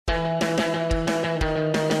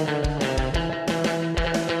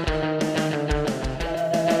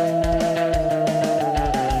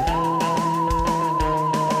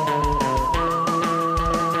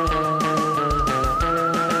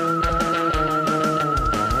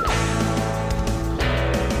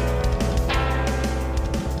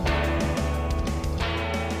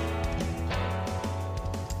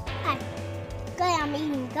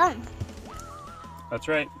That's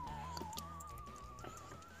right.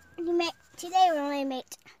 Today we're going to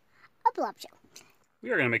make a blob show. We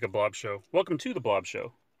are going to make a blob show. Welcome to the Blob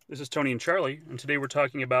Show. This is Tony and Charlie, and today we're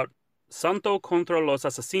talking about Santo contra los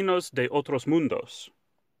asesinos de otros mundos.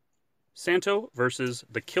 Santo versus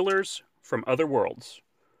the killers from other worlds.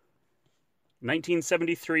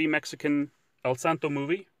 1973 Mexican El Santo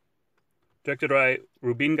movie, directed by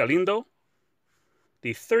Rubin Galindo.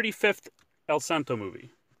 The 35th El Santo movie.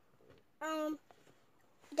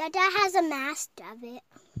 Dada has a mask of it.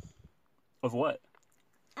 Of what?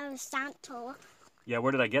 Of Santo. Yeah,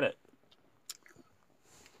 where did I get it?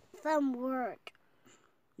 From work.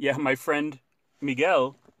 Yeah, my friend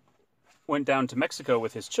Miguel went down to Mexico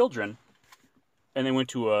with his children, and they went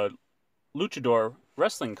to a luchador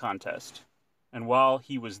wrestling contest. And while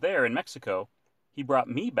he was there in Mexico, he brought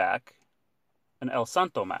me back an El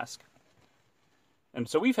Santo mask. And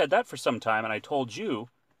so we've had that for some time, and I told you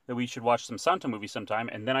that we should watch some Santo movies sometime,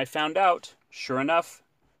 and then I found out, sure enough,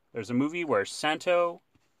 there's a movie where Santo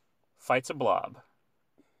fights a blob.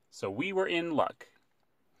 So we were in luck.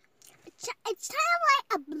 It's kind of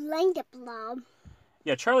like a blanket blob.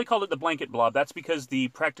 Yeah, Charlie called it the blanket blob. That's because the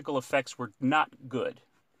practical effects were not good.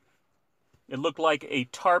 It looked like a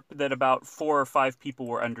tarp that about 4 or 5 people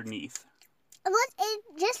were underneath. It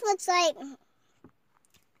just looks like...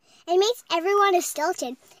 It makes everyone a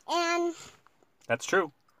skeleton. And... That's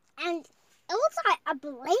true. And it looks like a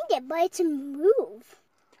blanket, but it's a move.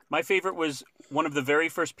 My favorite was one of the very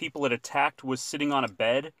first people it attacked was sitting on a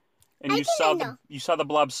bed, and you saw the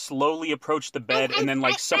blob slowly approach the bed, and then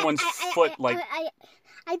like someone's foot like.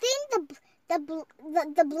 I think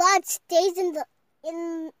the blood stays in the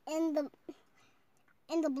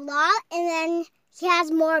blob, and then he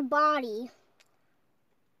has more body.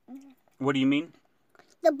 What do you mean?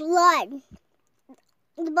 The blood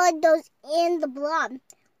goes in the blob,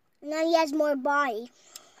 and then he has more body.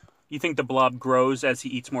 You think the blob grows as he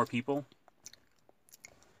eats more people?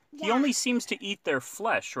 Yeah. He only seems to eat their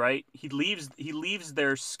flesh, right? He leaves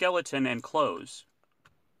their skeleton and clothes.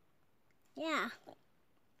 Yeah.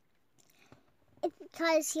 It's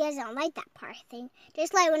because he doesn't like that part thing.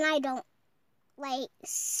 Just like when I don't like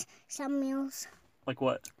some meals. Like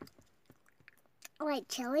what? Like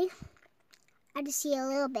chili. I just see a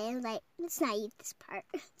little bit and like, let's not eat this part.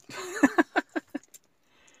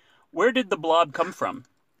 Where did the blob come from?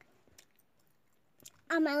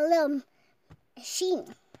 A little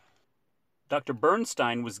machine. Dr.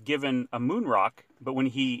 Bernstein was given a moon rock, but when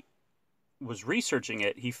he was researching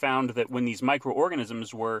it, he found that when these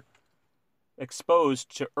microorganisms were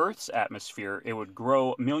exposed to Earth's atmosphere, it would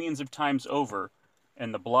grow millions of times over,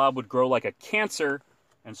 and the blob would grow like a cancer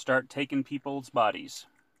and start taking people's bodies.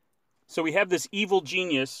 So we have this evil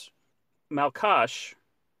genius, Malkash,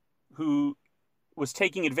 who was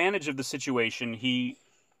taking advantage of the situation. He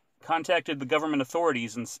contacted the government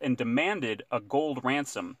authorities and demanded a gold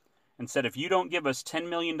ransom and said, if you don't give us $10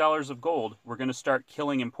 million of gold, we're going to start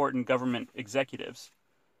killing important government executives.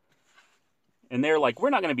 And they're like,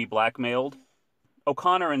 we're not going to be blackmailed.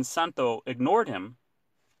 O'Connor and Santo ignored him.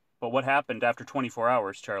 But what happened after 24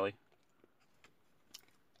 hours, Charlie?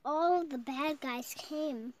 All the bad guys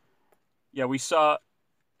came. Yeah, we saw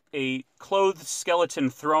a clothed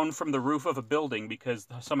skeleton thrown from the roof of a building because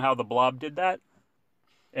somehow the blob did that.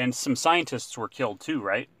 And some scientists were killed too,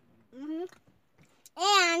 right? Mm-hmm.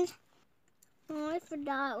 And, I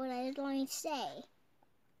forgot what I was going to say.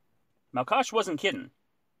 Malkash wasn't kidding.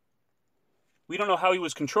 We don't know how he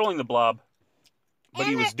was controlling the blob, but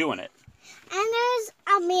he was doing it. And there's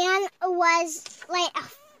a man who was like a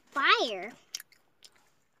fire.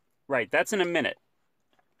 Right, that's in a minute.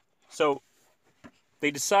 So,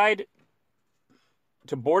 they decide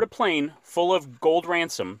to board a plane full of gold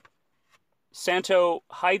ransom. Santo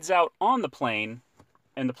hides out on the plane,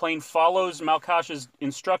 and the plane follows Malkash's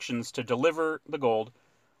instructions to deliver the gold.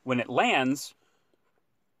 When it lands,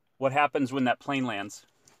 what happens when that plane lands?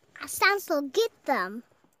 Santo get them.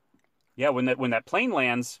 Yeah, when that plane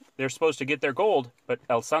lands, they're supposed to get their gold, but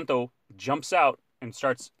El Santo jumps out and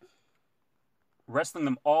starts wrestling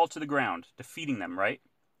them all to the ground, defeating them, right?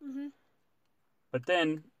 Mm-hmm. But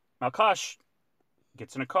then Malkash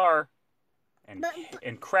gets in a car and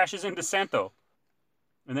crashes into Santo.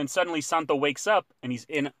 And then suddenly Santo wakes up and he's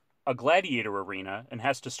in a gladiator arena and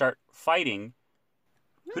has to start fighting.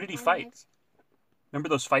 Who did he fight? Remember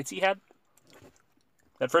those fights he had?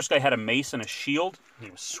 That first guy had a mace and a shield. And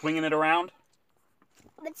he was swinging it around.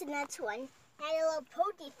 What's the next one? Had a little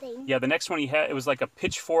pokey thing. Yeah, the next one he had, it was like a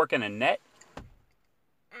pitchfork and a net.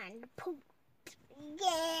 And poke.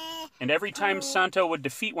 Yeah. And every time Santo would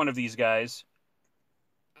defeat one of these guys,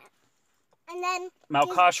 and then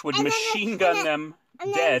Malkash would machine gun them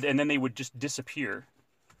dead, and then they would just disappear.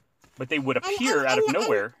 But they would appear out of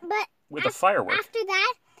nowhere with a firework. After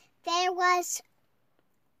that, there's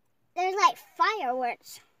like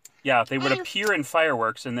fireworks. Yeah, they would appear in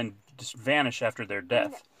fireworks and then just vanish after their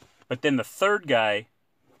death. But then the third guy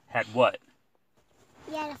had what?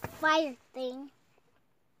 He had a fire thing.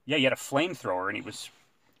 Yeah, he had a flamethrower, and he was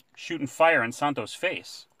shooting fire in Santo's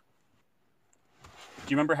face. Do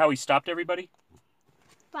you remember how he stopped everybody?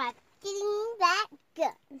 By getting that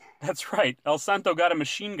gun. That's right. El Santo got a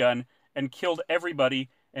machine gun and killed everybody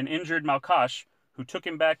and injured Malkash, who took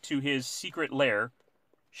him back to his secret lair,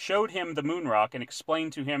 showed him the moon rock, and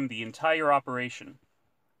explained to him the entire operation.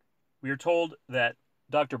 We are told that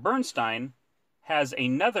Dr. Bernstein has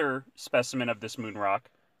another specimen of this moon rock,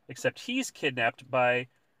 except he's kidnapped by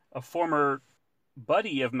a former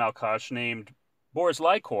buddy of Malkash named Boris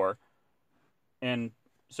Lykor, and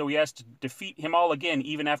so he has to defeat him all again,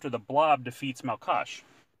 even after the blob defeats Malkash.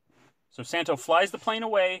 So Santo flies the plane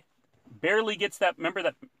away, barely gets that... Remember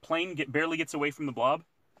that plane barely gets away from the blob?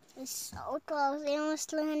 It's so close. They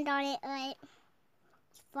almost landed on it, like,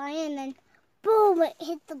 flying, and then, boom, it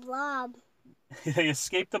hit the blob. They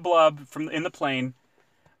escape the blob in the plane,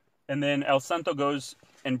 and then El Santo goes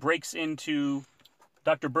and breaks into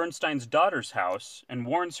Dr. Bernstein's daughter's house and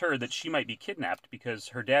warns her that she might be kidnapped because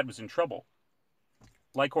her dad was in trouble.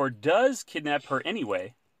 Lykor does kidnap her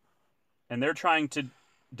anyway, and they're trying to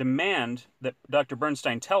demand that Dr.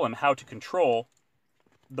 Bernstein tell him how to control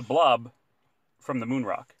the blob from the moon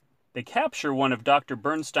rock. They capture one of Dr.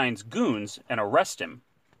 Bernstein's goons and arrest him,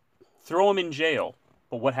 throw him in jail.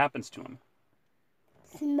 But what happens to him?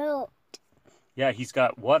 Smoked. Yeah, he's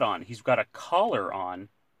got what on? He's got a collar on.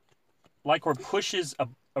 Lykor pushes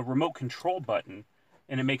a remote control button,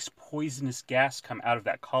 and it makes poisonous gas come out of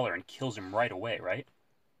that collar and kills him right away, right?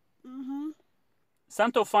 Mm-hmm.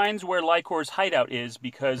 Santo finds where Lykor's hideout is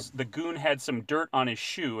because the goon had some dirt on his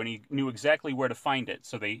shoe, and he knew exactly where to find it.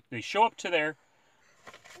 So they show up to there.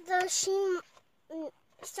 The machine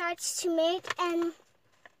starts to make, and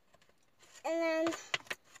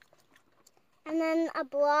then a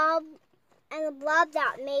blob, and the blob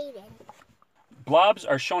that made it. Blobs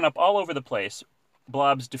are shown up all over the place.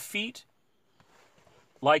 Blobs defeat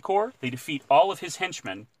Lykor. They defeat all of his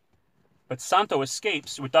henchmen. But Santo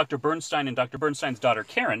escapes with Dr. Bernstein and Dr. Bernstein's daughter,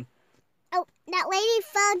 Karen. Oh, that lady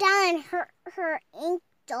fell down and hurt her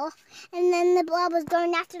ankle, and then the blob was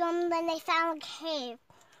going after them, and then they found a cave.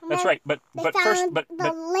 That's right, but first,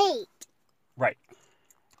 the lake. Right.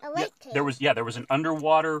 A lake cave. There was an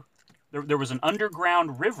underwater, there was an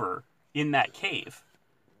underground river in that cave.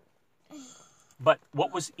 But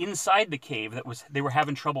what was inside the cave they were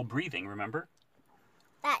having trouble breathing, remember?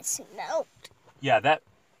 That smoked. Yeah,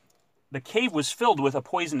 the cave was filled with a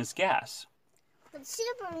poisonous gas. But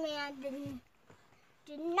Superman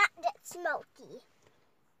did not get smoky.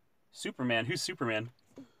 Superman? Who's Superman?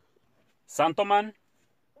 Santo Man?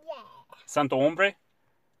 Yeah. Santo Hombre?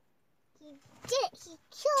 He killed.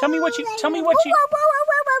 Tell me what you.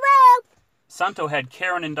 Whoa. Santo had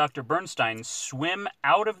Karen and Dr. Bernstein swim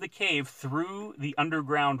out of the cave through the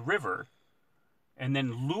underground river and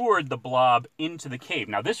then lured the blob into the cave.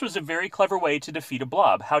 Now, this was a very clever way to defeat a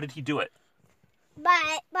blob. How did he do it?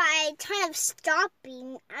 By kind of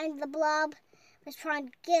stopping, and the blob was trying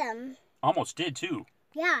to get him. Almost did, too.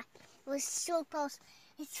 Yeah, it was so close.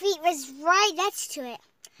 His feet was right next to it.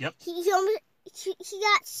 Yep. He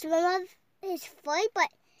got swim of his foot, but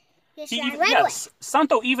he ran right away. Yes,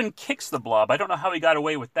 Santo even kicks the blob. I don't know how he got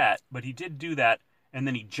away with that, but he did do that. And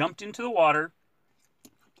then he jumped into the water.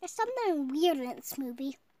 There's something weird in this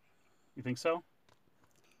movie. You think so?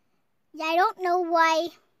 Yeah, I don't know why.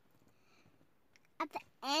 At the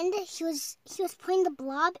end, he was putting the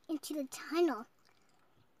blob into the tunnel.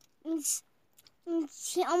 And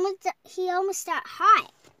he almost got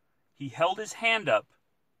hot. He held his hand up.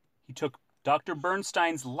 He took Dr.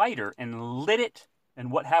 Bernstein's lighter and lit it.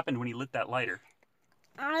 And what happened when he lit that lighter?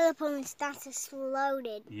 All the plane starts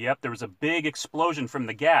exploded. Yep, there was a big explosion from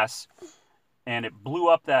the gas, and it blew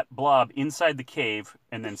up that blob inside the cave,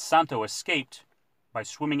 and then Santo escaped by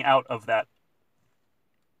swimming out of that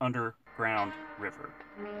underground river.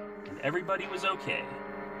 And everybody was okay.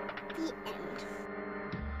 The end.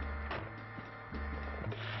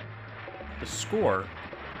 The score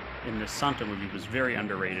in this Santo movie was very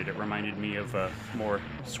underrated. It reminded me of a more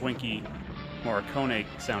swanky Morricone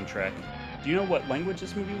soundtrack. Do you know what language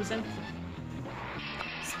this movie was in?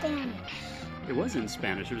 Spanish. It was in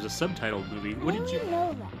Spanish. It was a subtitled movie. What did you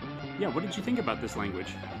know that? Yeah, what did you think about this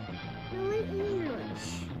language? No,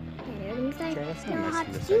 English. Okay, that's not nice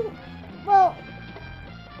of you to say. Well,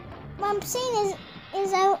 what I'm saying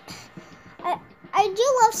is I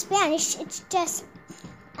do love Spanish. It's just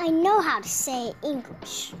I know how to say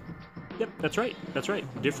English. Yep, that's right. That's right.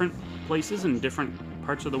 Different places and different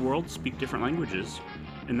parts of the world speak different languages.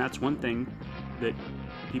 And that's one thing that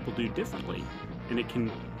people do differently. And it can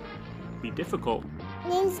be difficult. It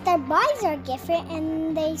means their bodies are different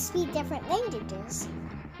and they speak different languages.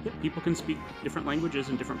 Yep, people can speak different languages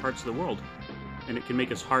in different parts of the world. And it can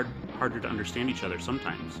make us harder to understand each other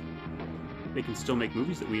sometimes. They can still make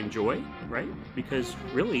movies that we enjoy, right? Because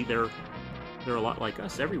really, they're a lot like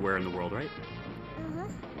us everywhere in the world, right?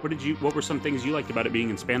 What were some things you liked about it being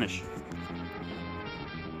in Spanish?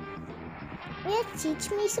 Will you teach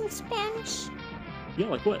me some Spanish? Yeah,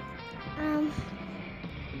 like what?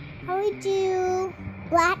 How we do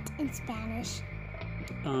black in Spanish?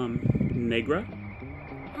 Negra.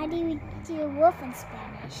 How do we do wolf in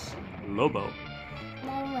Spanish? Lobo.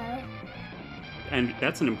 Lobo. And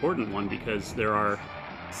that's an important one because there are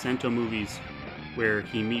Santo movies where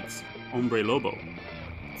he meets Hombre Lobo.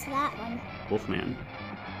 What's that one? Wolfman.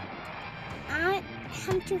 I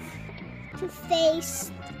want him to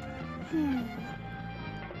face. I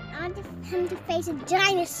want him to face a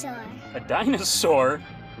dinosaur. A dinosaur? Do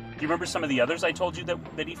you remember some of the others I told you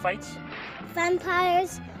that he fights?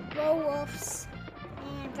 Vampires, werewolves,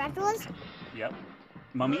 and Draculas. Yep.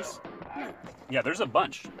 Mummies? No. Yeah, there's a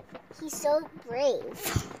bunch. He's so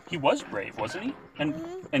brave. He was brave, wasn't he?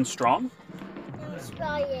 And strong?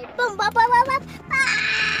 Boom, boom, boom, boom, boom.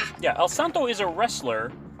 Ah! Yeah, El Santo is a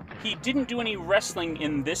wrestler. He didn't do any wrestling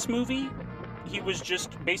in this movie. He was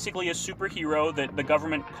just basically a superhero that the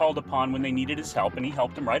government called upon when they needed his help, and he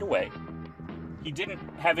helped them right away. He didn't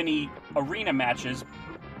have any arena matches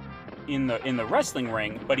in the wrestling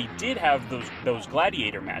ring, but he did have those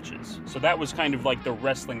gladiator matches. So that was kind of like the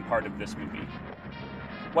wrestling part of this movie.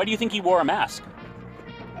 Why do you think he wore a mask?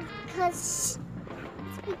 Because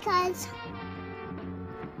he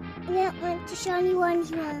didn't want to show anyone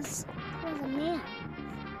he was a man.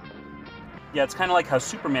 Yeah, it's kind of like how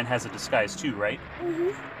Superman has a disguise too, right?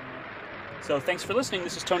 So thanks for listening.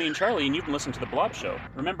 This is Tony and Charlie, and you've been listening to The Blob Show.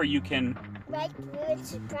 Remember, you can like, and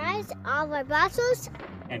subscribe to all of our bosses.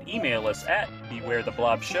 And email us at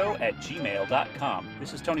bewaretheblobshow@gmail.com.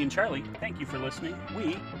 This is Tony and Charlie. Thank you for listening.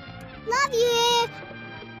 We love you.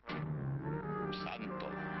 Santo.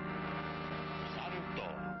 Santo.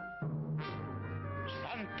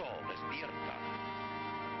 Santo, despierta.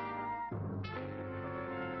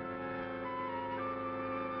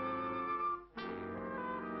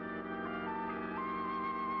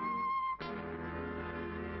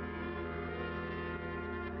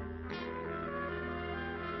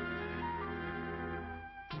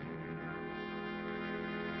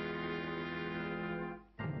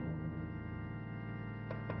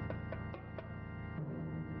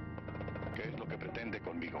 ¿Qué es lo que pretende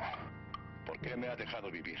conmigo? ¿Por qué me ha dejado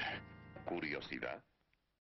vivir? ¿Curiosidad?